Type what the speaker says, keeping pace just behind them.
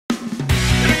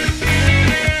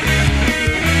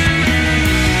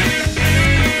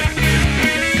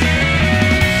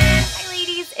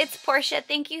Portia.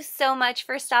 Thank you so much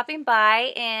for stopping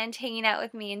by and hanging out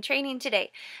with me and training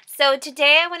today. So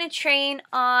today I want to train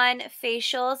on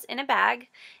facials in a bag,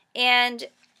 and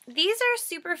these are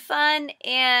super fun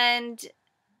and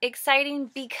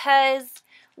exciting because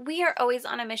we are always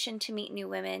on a mission to meet new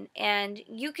women, and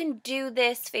you can do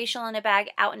this facial in a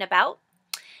bag out and about.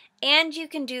 And you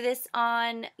can do this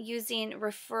on using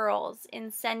referrals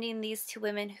and sending these to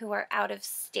women who are out of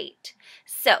state.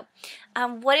 So,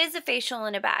 what is a facial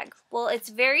in a bag? Well, it's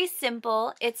very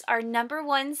simple. It's our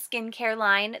 #1 skincare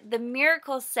line, the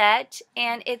Miracle Set,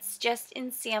 and it's just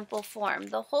in sample form.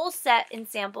 The whole set in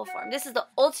sample form. This is the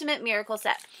ultimate Miracle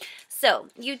Set. So,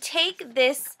 you take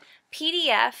this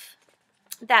PDF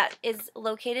that is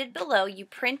located below, you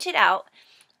print it out,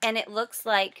 and it looks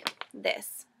like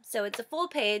this. So it's a full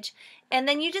page, and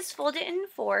then you just fold it in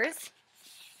 4s.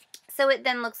 So it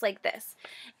then looks like this.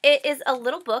 It is a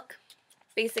little book,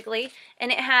 basically,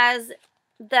 and it has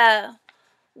the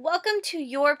 "Welcome to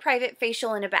your private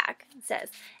facial in a bag," it says.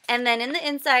 And then in the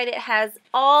inside, it has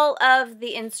all of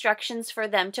the instructions for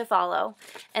them to follow.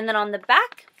 And then on the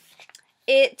back,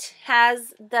 it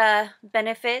has the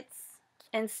benefits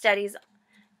and studies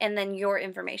and then your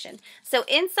information. So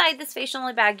inside this facial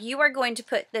in a bag, you are going to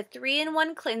put the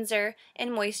 3-in-1 cleanser and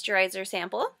moisturizer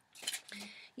sample.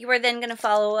 You are then going to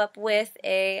follow up with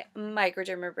a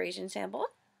microdermabrasion sample,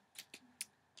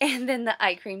 and then the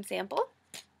eye cream sample,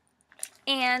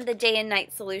 and the day and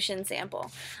night solution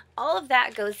sample. All of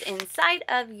that goes inside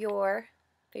of your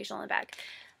facial in a bag.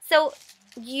 So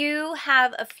you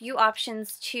have a few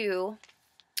options to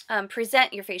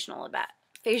present your facial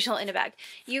in a bag.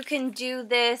 You can do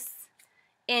this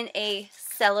in a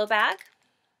cello bag,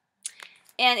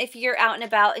 and if you're out and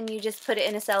about and you just put it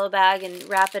in a cello bag and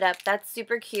wrap it up, that's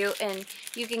super cute. And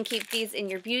you can keep these in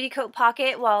your beauty coat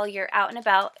pocket while you're out and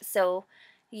about, so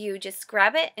you just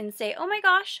grab it and say, "Oh my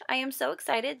gosh, I am so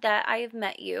excited that I have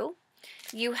met you."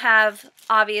 You have,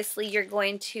 obviously, you're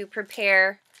going to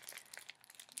prepare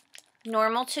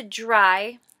normal to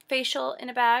dry facial in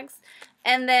a bags,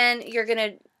 and then you're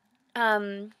going to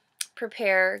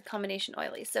prepare combination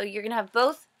oily. So you're going to have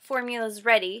both formulas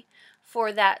ready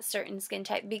for that certain skin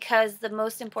type, because the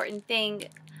most important thing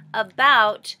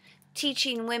about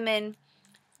teaching women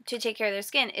to take care of their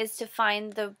skin is to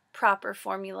find the proper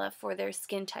formula for their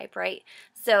skin type, right?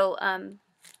 So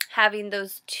having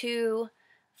those 2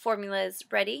 formulas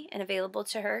ready and available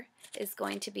to her is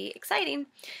going to be exciting.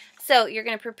 So you're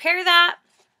going to prepare that,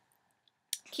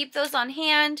 keep those on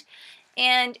hand.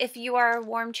 And if you are a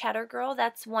warm chatter girl,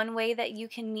 that's one way that you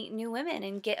can meet new women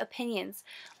and get opinions.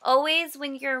 Always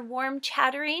when you're warm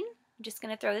chattering, I'm just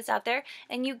going to throw this out there,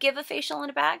 and you give a facial in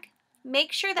a bag,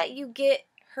 make sure that you get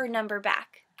her number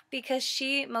back, because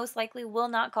she most likely will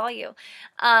not call you.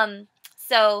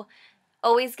 So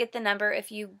always get the number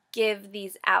if you give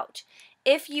these out.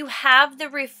 If you have the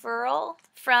referral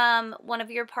from one of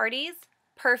your parties,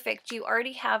 perfect. You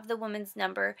already have the woman's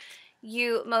number.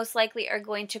 You most likely are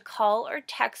going to call or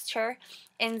text her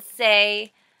and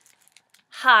say,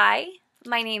 "Hi,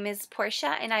 my name is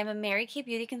Portia, and I'm a Mary Kay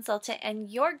beauty consultant, and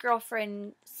your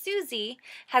girlfriend Susie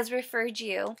has referred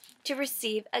you to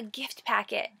receive a gift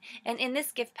packet. And in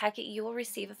this gift packet, you will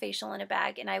receive a facial in a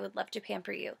bag, and I would love to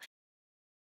pamper you."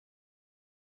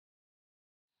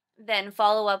 Then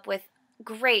follow up with,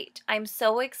 "Great, I'm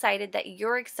so excited that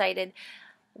you're excited.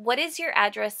 What is your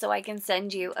address so I can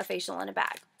send you a facial in a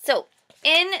bag?" So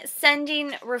in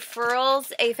sending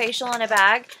referrals a facial in a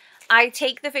bag, I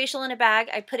take the facial in a bag,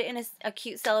 I put it in a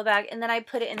cute cello bag, and then I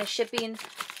put it in a shipping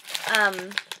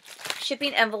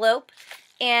envelope,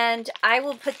 and I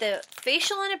will put the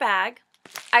facial in a bag.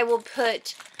 I will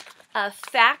put a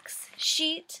fax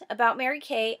sheet about Mary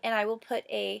Kay, and I will put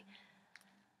a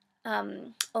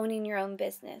owning your own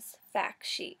business fact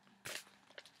sheet.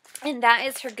 And that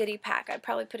is her goodie pack. I'd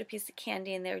probably put a piece of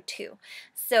candy in there too.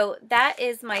 So that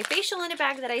is my facial in a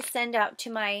bag that I send out to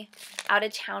my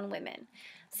out-of-town women.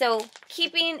 So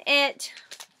keeping it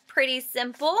pretty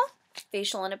simple,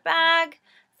 facial in a bag,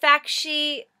 fact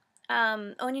sheet,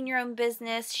 owning your own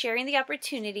business, sharing the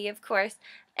opportunity, of course,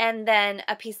 and then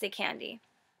a piece of candy.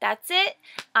 That's it.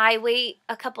 I wait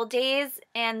a couple days,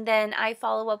 and then I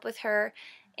follow up with her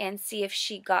and see if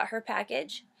she got her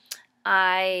package.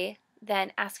 I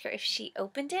then ask her if she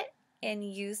opened it and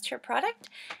used her product,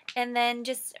 and then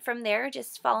just from there,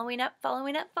 just following up,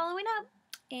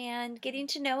 and getting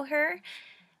to know her.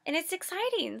 And it's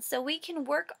exciting. So we can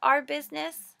work our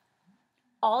business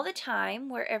all the time,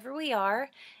 wherever we are,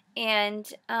 and,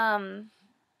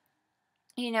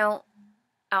 you know,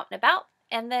 out and about,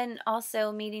 and then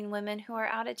also meeting women who are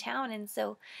out of town. And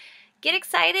so get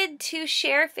excited to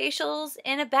share facials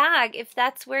in a bag. If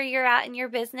that's where you're at in your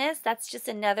business, that's just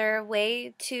another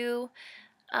way to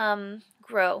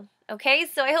grow. Okay,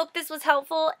 so I hope this was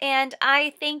helpful, and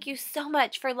I thank you so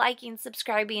much for liking,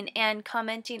 subscribing, and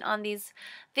commenting on these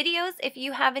videos. If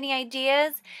you have any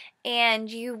ideas and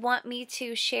you want me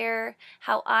to share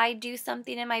how I do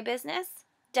something in my business,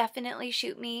 definitely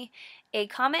shoot me a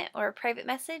comment or a private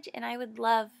message, and I would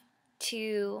love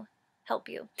to help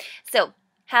you. So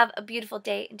have a beautiful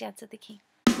day and dance with the king.